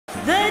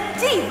the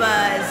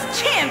Divas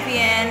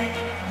Champion,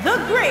 the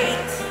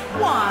Great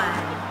One.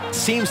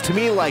 Seems to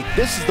me like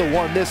this is the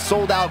one this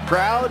sold-out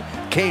crowd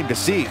came to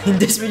see. In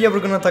this video,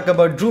 we're gonna talk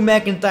about Drew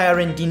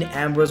McIntyre and Dean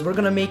Ambrose. We're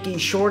gonna make a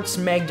short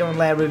SmackDown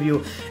Live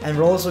review, and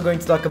we're also going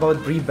to talk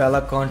about Brie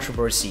Bella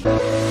controversy.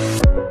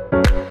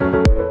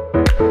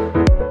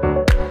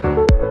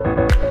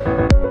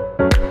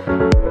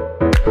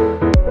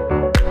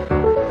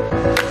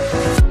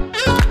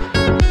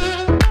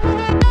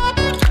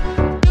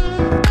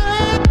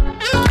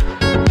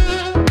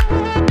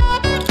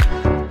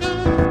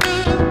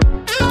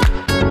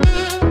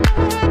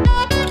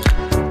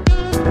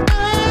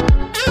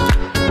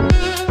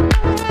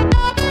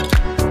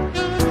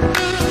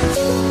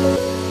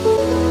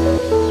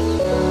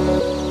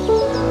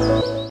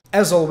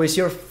 As always,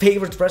 your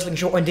favorite wrestling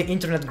show on the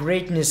internet,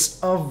 greatness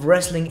of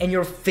wrestling, and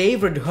your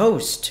favorite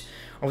host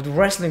of the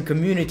wrestling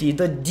community,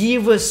 the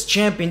Divas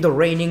Champion, the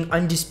reigning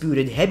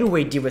undisputed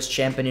heavyweight Divas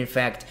Champion, in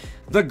fact,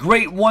 The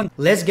Great One.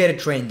 Let's get it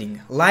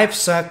trending. Life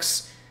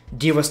sucks,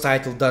 Divas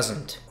title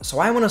doesn't. So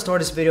I want to start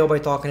this video by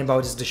talking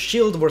about is the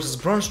Shield versus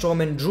Braun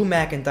Strowman, Drew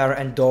McIntyre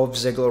and Dolph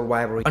Ziggler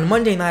rivalry. On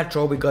Monday Night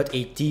Raw we got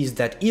a tease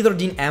that either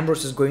Dean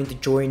Ambrose is going to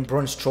join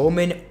Braun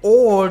Strowman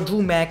or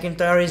Drew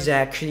McIntyre is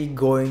actually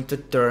going to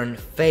turn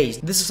face.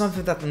 This is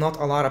something that not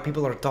a lot of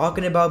people are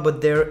talking about,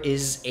 but there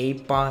is a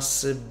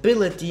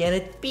possibility and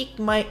it piqued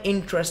my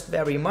interest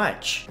very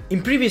much.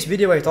 In previous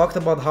video I talked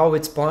about how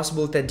it's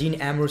possible that Dean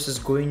Ambrose is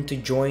going to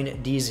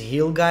join these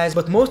heel guys,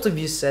 but most of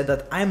you said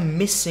that I'm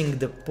missing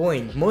the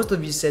point. Most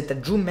of you said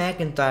that Drew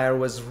McIntyre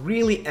was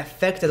really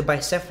affected by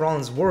Seth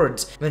Rollins'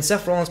 words when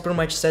Seth Rollins pretty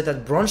much said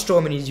that Braun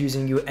Strowman is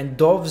using you and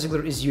Dolph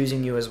Ziggler is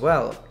using you as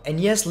well. And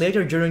yes,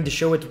 later during the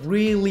show it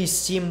really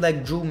seemed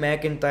like Drew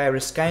McIntyre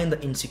is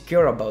kinda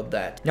insecure about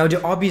that. Now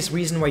the obvious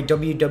reason why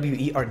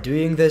WWE are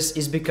doing this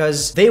is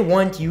because they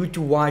want you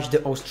to watch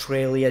the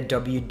Australia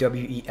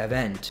WWE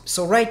event.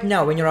 So right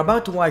now when you're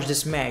about to watch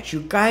this match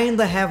you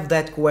kinda have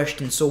that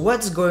question, so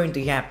what's going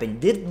to happen?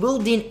 Will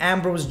Dean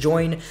Ambrose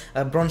join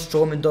Braun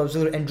Strowman, Dolph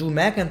Ziggler and Drew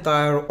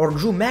McIntyre, or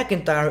Drew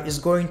McIntyre is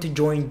going to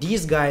join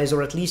these guys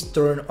or at least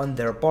turn on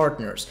their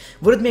partners?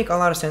 Would it make a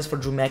lot of sense for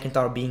Drew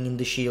McIntyre being in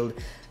the Shield?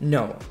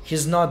 No,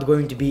 he's not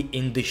going to be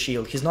in the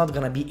Shield, he's not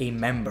gonna be a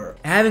member.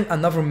 Having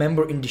another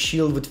member in the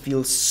Shield would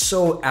feel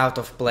so out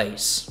of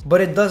place.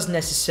 But it doesn't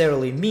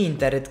necessarily mean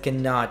that it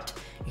cannot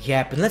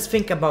happen. Let's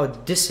think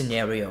about this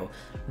scenario.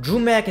 Drew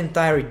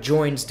McIntyre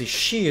joins the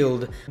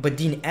Shield, but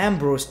Dean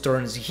Ambrose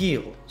turns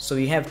heel. So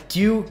you have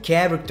two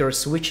characters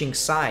switching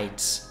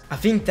sides. I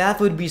think that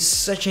would be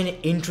such an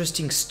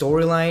interesting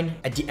storyline.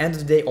 At the end of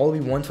the day, all we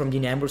want from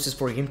Dean Ambrose is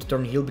for him to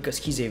turn heel because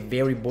he's a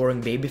very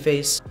boring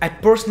babyface. I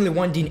personally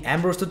want Dean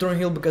Ambrose to turn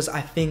heel because I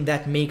think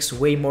that makes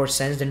way more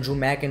sense than Drew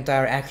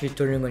McIntyre actually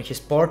turning on his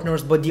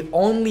partners, but the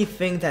only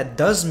thing that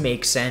does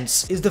make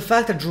sense is the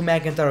fact that Drew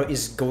McIntyre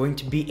is going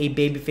to be a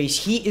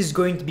babyface. He is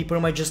going to be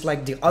pretty much just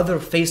like the other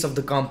face of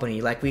the company.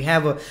 Like we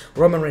have a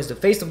Roman Reigns, the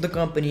face of the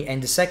company,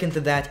 and the second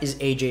to that is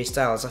AJ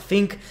Styles. I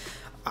think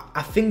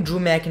Drew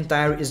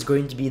McIntyre is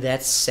going to be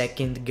that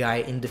second guy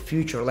in the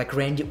future, like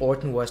Randy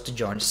Orton was to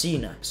John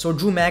Cena. So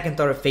Drew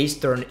McIntyre face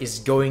turn is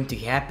going to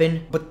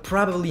happen, but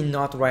probably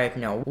not right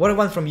now. What I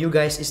want from you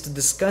guys is to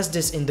discuss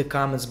this in the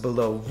comments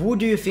below. Who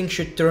do you think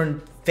should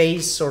turn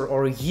face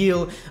or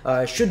heel?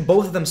 Should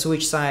both of them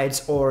switch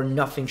sides or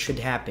nothing should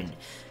happen?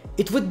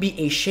 It would be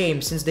a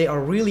shame since they are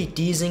really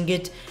teasing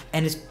it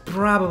and it's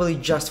probably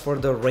just for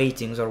the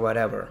ratings or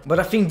whatever. But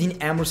I think Dean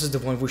Ambrose is the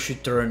one who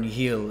should turn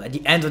heel. At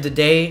the end of the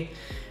day,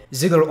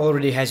 Ziggler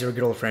already has your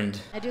girlfriend.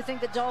 I do think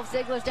that Dolph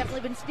Ziggler's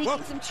definitely been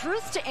speaking some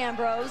truth to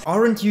Ambrose.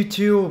 Aren't you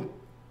two?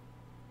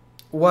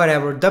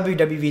 Whatever,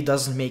 WWE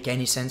doesn't make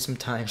any sense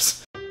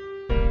sometimes.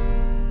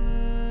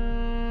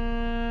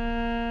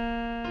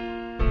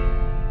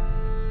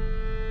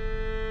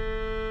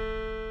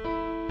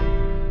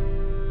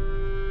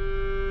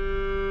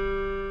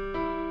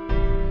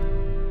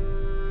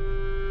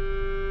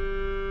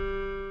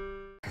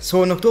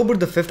 So on October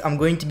the 5th, I'm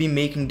going to be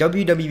making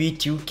WWE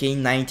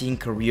 2K19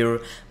 Career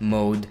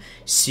Mode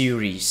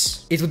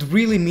series. It would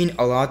really mean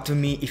a lot to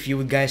me if you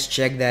would guys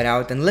check that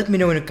out and let me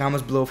know in the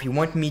comments below if you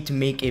want me to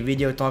make a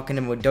video talking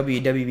about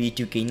WWE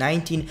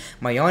 2K19,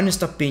 my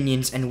honest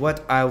opinions, and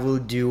what I will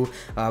do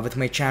with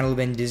my channel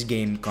when this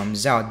game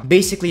comes out.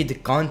 Basically the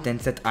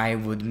content that I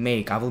would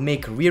make. I will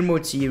make Career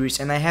Mode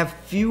series and I have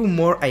few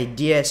more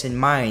ideas in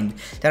mind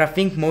that I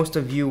think most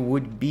of you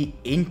would be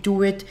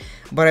into it,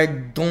 but I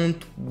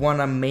don't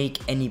wanna make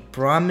any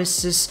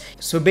promises.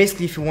 So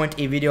basically if you want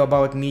a video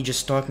about me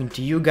just talking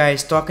to you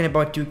guys, talking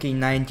about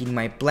 2K19,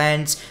 my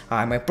plans,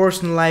 my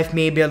personal life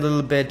maybe a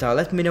little bit,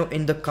 let me know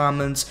in the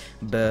comments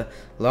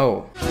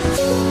below.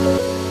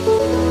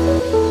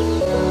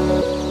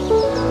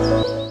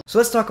 So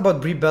let's talk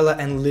about Brie Bella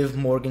and Liv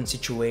Morgan's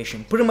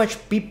situation. Pretty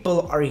much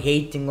people are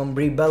hating on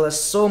Brie Bella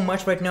so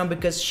much right now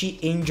because she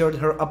injured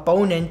her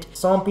opponent.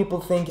 Some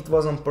people think it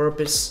was on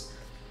purpose.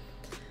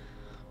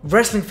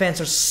 Wrestling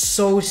fans are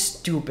so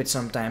stupid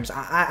sometimes.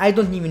 I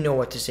don't even know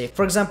what to say.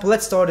 For example,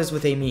 let's start this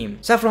with a meme.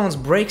 Seth Rollins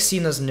breaks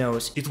Cena's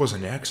nose. It was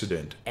an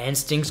accident.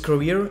 Ends Sting's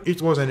career.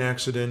 It was an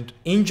accident.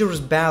 Injures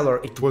Balor.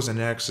 It was an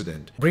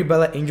accident. Brie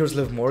Bella injures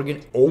Liv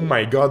Morgan. Oh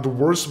my god, the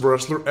worst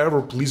wrestler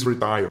ever, please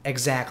retire.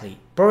 Exactly.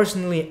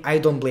 Personally, I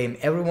don't blame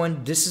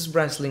everyone. This is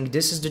wrestling,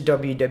 this is the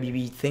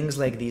WWE, things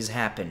like these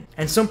happen.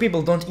 And some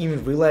people don't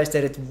even realize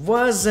that it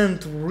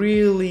wasn't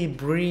really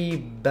Brie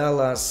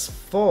Bella's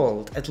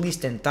fault, at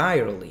least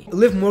entirely.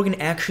 Liv Morgan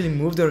actually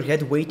moved her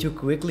head way too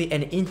quickly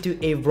and into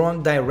a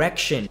wrong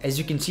direction. As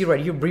you can see right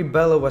here, Brie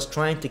Bella was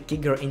trying to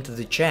kick her into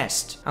the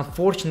chest.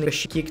 Unfortunately,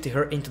 she kicked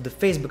her into the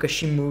face because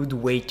she moved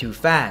way too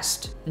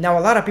fast. Now,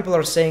 a lot of people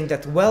are saying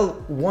that,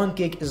 well, one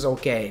kick is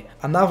okay.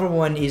 Another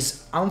one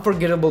is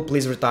unforgettable,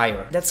 please retire.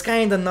 That's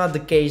kinda not the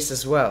case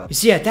as well. You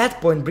see, at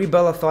that point, Brie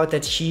Bella thought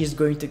that she is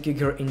going to kick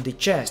her in the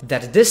chest,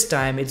 that this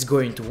time it's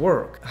going to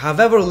work.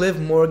 However, Liv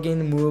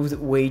Morgan moved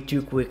way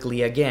too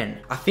quickly again.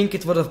 I think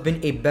it would have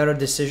been a better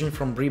decision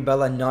from Brie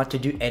Bella not to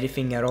do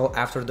anything at all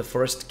after the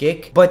first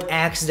kick, but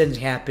accidents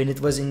happen, it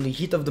was in the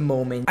heat of the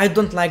moment. I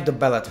don't like the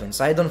Bella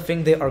twins, I don't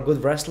think they are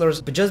good wrestlers,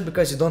 but just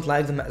because you don't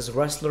like them as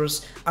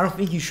wrestlers, I don't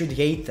think you should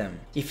hate them.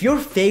 If your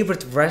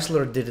favorite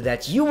wrestler did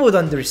that, you would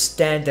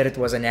understand that it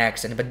was an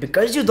accident, but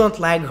because you don't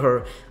like her,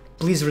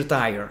 please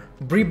retire.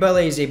 Brie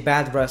Bella is a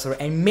bad wrestler,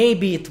 and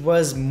maybe it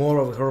was more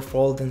of her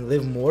fault than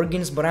Liv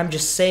Morgan's, but I'm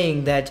just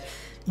saying that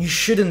you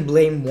shouldn't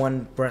blame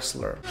one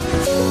wrestler.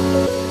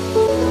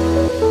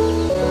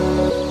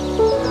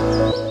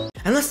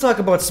 And let's talk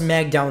about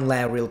SmackDown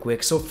Live real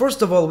quick. So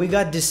first of all, we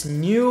got this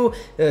new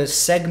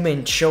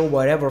segment, show,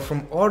 whatever,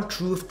 from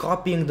R-Truth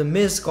copying The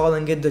Miz,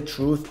 calling it The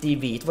Truth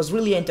TV. It was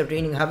really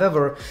entertaining.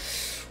 However,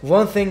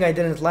 one thing I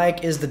didn't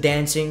like is the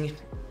dancing.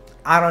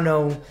 I don't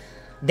know,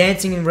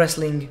 dancing in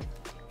wrestling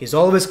is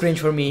always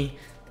cringe for me.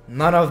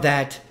 None of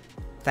that.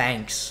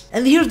 Thanks.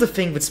 And here's the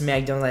thing with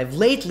SmackDown Live.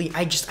 Lately,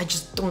 I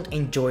just don't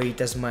enjoy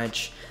it as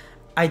much.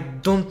 I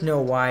don't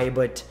know why,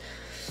 but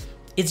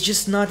it's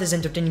just not as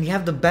entertaining. You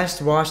have the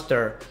best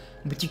roster,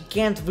 but you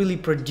can't really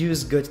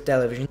produce good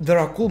television. There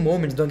are cool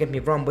moments, don't get me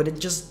wrong, but it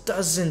just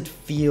doesn't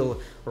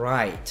feel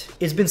right.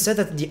 It's been said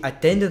that the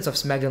attendance of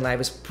SmackDown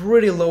Live is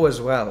pretty low as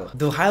well.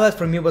 The highlight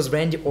for me was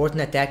Randy Orton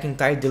attacking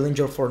Ty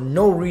Dillinger for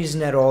no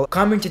reason at all.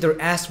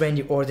 Commentator asked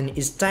Randy Orton,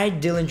 is Ty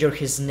Dillinger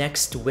his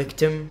next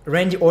victim?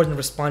 Randy Orton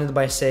responded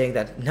by saying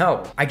that,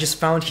 no, I just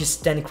found his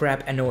stand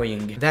crap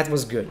annoying. That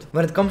was good.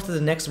 When it comes to the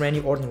next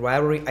Randy Orton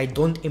rivalry, I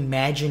don't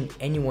imagine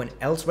anyone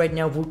else right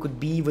now who could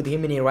be with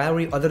him in a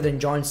rivalry other than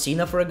John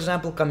Cena, for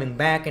example, coming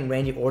back and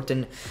Randy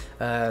Orton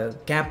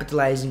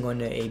capitalizing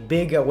on a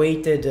big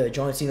awaited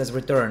John Cena's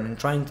return and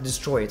trying to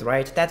destroy it,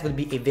 right? That would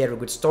be a very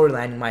good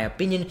storyline in my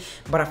opinion,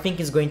 but I think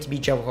it's going to be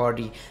Jeff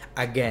Hardy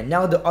again.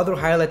 Now, the other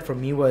highlight for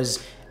me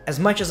was, as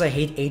much as I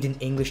hate Aiden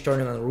English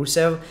turning on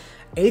Rusev,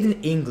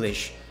 Aiden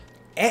English,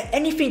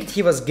 anything that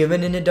he was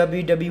given in the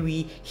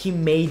WWE, he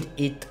made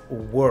it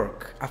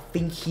work. I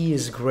think he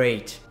is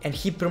great. And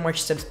he pretty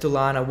much said to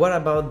Lana, what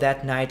about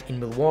that night in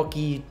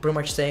Milwaukee? Pretty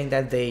much saying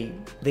that they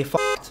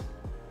fucked.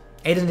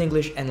 Aiden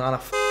English and Lana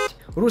fucked.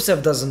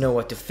 Rusev doesn't know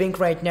what to think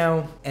right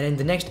now, and in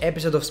the next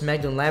episode of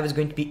SmackDown Live it's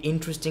going to be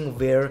interesting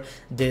where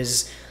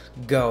this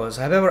goes.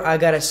 However, I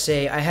gotta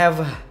say, I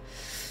have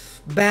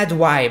bad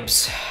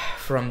vibes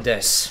from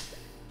this.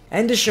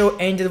 And the show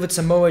ended with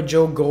Samoa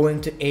Joe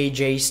going to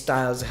AJ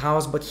Styles'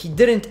 house, but he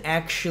didn't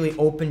actually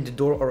open the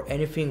door or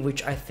anything,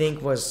 which I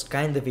think was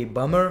kind of a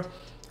bummer.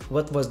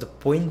 What was the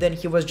point then?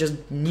 He was just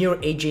near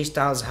AJ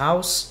Styles'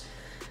 house.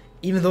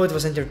 Even though it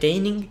was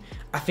entertaining,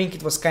 I think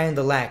it was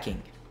kinda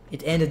lacking.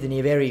 It ended in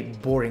a very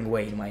boring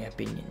way in my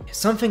opinion.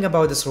 Something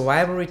about this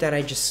rivalry that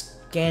I just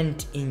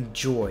can't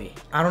enjoy.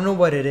 I don't know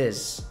what it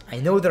is. I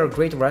know there are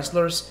great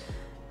wrestlers.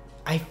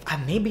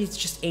 Maybe it's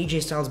just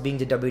AJ Styles being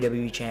the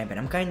WWE champion.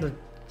 I'm kind of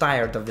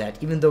tired of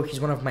that, even though he's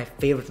one of my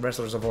favorite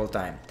wrestlers of all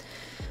time.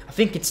 I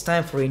think it's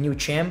time for a new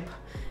champ,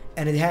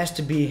 and it has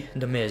to be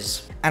The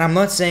Miz. And I'm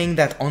not saying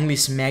that only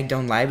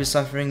SmackDown Live is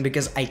suffering,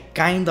 because I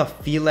kind of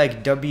feel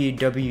like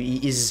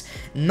WWE is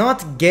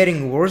not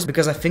getting worse,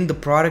 because I think the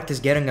product is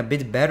getting a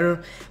bit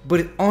better, but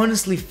it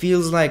honestly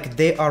feels like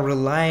they are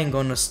relying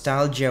on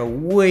nostalgia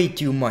way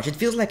too much. It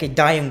feels like a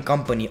dying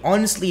company.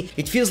 Honestly,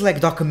 it feels like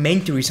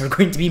documentaries are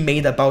going to be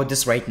made about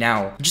this right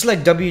now. Just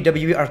like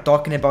WWE are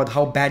talking about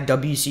how bad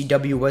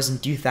WCW was in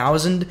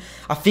 2000,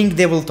 I think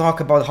they will talk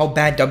about how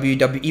bad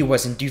WWE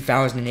was in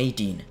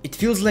 2018. It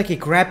feels like a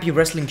crappy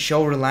wrestling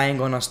show relying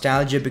on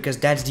nostalgia, because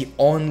that's the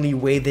only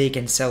way they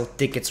can sell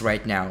tickets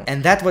right now.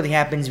 And that's what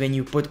happens when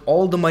you put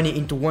all the money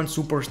into one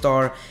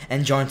superstar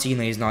and John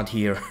Cena is not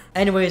here.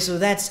 Anyway, so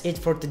that's it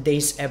for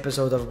today's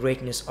episode of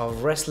Greatness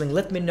of Wrestling.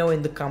 Let me know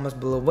in the comments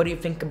below, what do you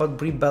think about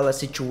Brie Bella's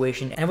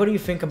situation, and what do you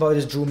think about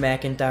this Drew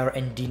McIntyre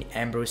and Dean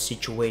Ambrose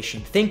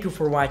situation. Thank you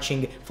for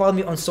watching. Follow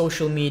me on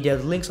social media,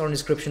 the links are in the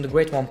description. The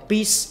Great One.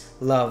 Peace,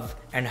 love,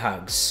 and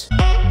hugs.